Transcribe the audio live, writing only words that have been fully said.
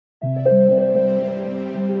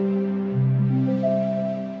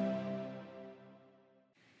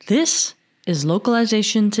This is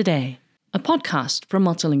Localization Today, a podcast from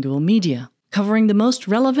Multilingual Media, covering the most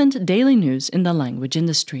relevant daily news in the language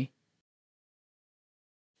industry.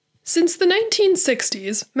 Since the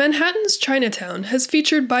 1960s, Manhattan's Chinatown has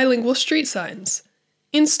featured bilingual street signs.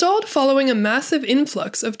 Installed following a massive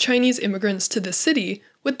influx of Chinese immigrants to the city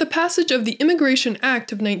with the passage of the Immigration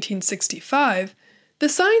Act of 1965, the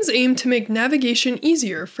signs aim to make navigation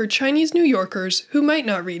easier for Chinese New Yorkers who might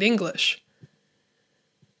not read English.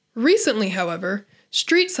 Recently, however,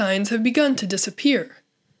 street signs have begun to disappear.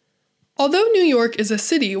 Although New York is a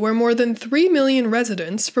city where more than 3 million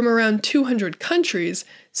residents from around 200 countries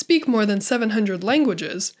speak more than 700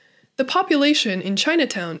 languages, the population in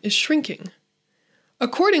Chinatown is shrinking.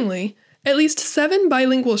 Accordingly, at least 7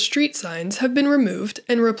 bilingual street signs have been removed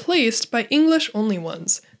and replaced by English-only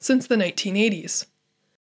ones since the 1980s.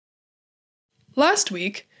 Last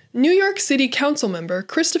week, New York City Council member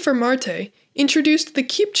Christopher Marte introduced the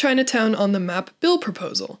Keep Chinatown on the Map bill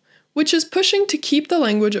proposal, which is pushing to keep the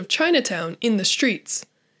language of Chinatown in the streets.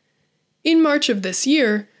 In March of this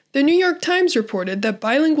year, the New York Times reported that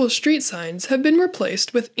bilingual street signs have been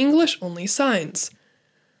replaced with English-only signs.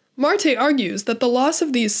 Marte argues that the loss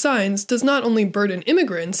of these signs does not only burden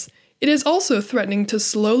immigrants, it is also threatening to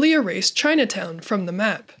slowly erase Chinatown from the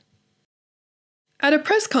map. At a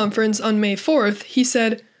press conference on May 4th, he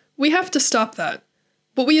said, "We have to stop that.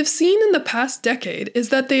 What we have seen in the past decade is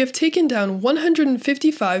that they have taken down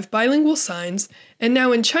 155 bilingual signs, and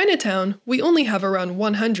now in Chinatown, we only have around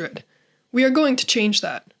 100. We are going to change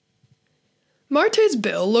that." Marte's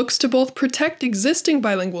bill looks to both protect existing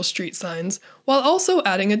bilingual street signs while also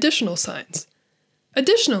adding additional signs.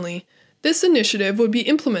 Additionally, this initiative would be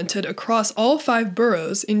implemented across all 5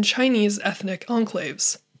 boroughs in Chinese ethnic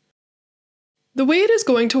enclaves. The way it is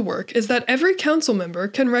going to work is that every council member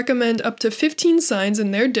can recommend up to 15 signs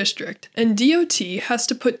in their district, and DOT has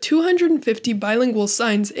to put 250 bilingual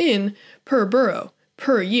signs in per borough,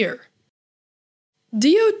 per year.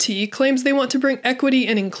 DOT claims they want to bring equity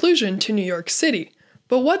and inclusion to New York City,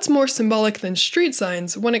 but what's more symbolic than street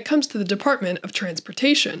signs when it comes to the Department of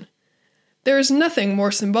Transportation? There is nothing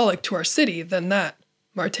more symbolic to our city than that,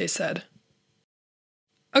 Marte said.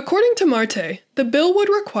 According to Marte, the bill would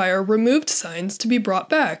require removed signs to be brought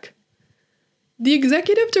back. The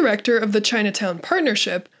executive director of the Chinatown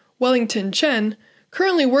Partnership, Wellington Chen,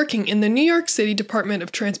 currently working in the New York City Department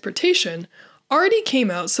of Transportation, already came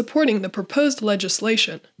out supporting the proposed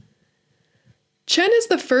legislation. Chen is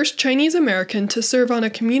the first Chinese American to serve on a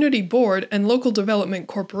community board and local development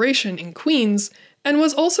corporation in Queens, and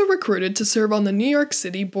was also recruited to serve on the New York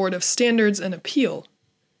City Board of Standards and Appeal.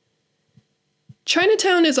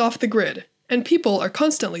 Chinatown is off the grid, and people are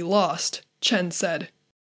constantly lost, Chen said.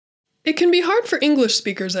 It can be hard for English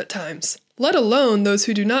speakers at times, let alone those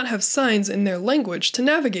who do not have signs in their language to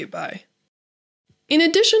navigate by. In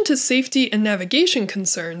addition to safety and navigation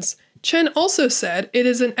concerns, Chen also said it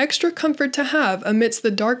is an extra comfort to have amidst the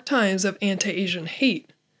dark times of anti-Asian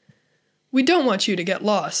hate. "We don't want you to get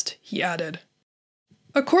lost," he added.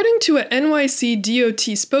 According to a NYC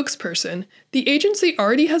DOT spokesperson, the agency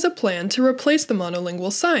already has a plan to replace the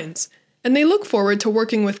monolingual signs, and they look forward to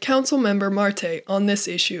working with Council Member Marte on this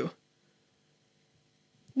issue.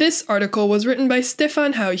 This article was written by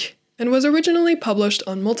Stefan Hauch and was originally published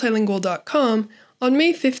on multilingual.com on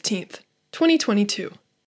May 15th, 2022.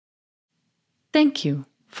 Thank you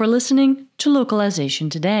for listening to Localization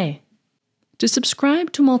Today. To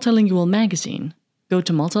subscribe to Multilingual magazine, go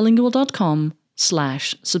to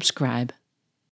multilingual.com/subscribe.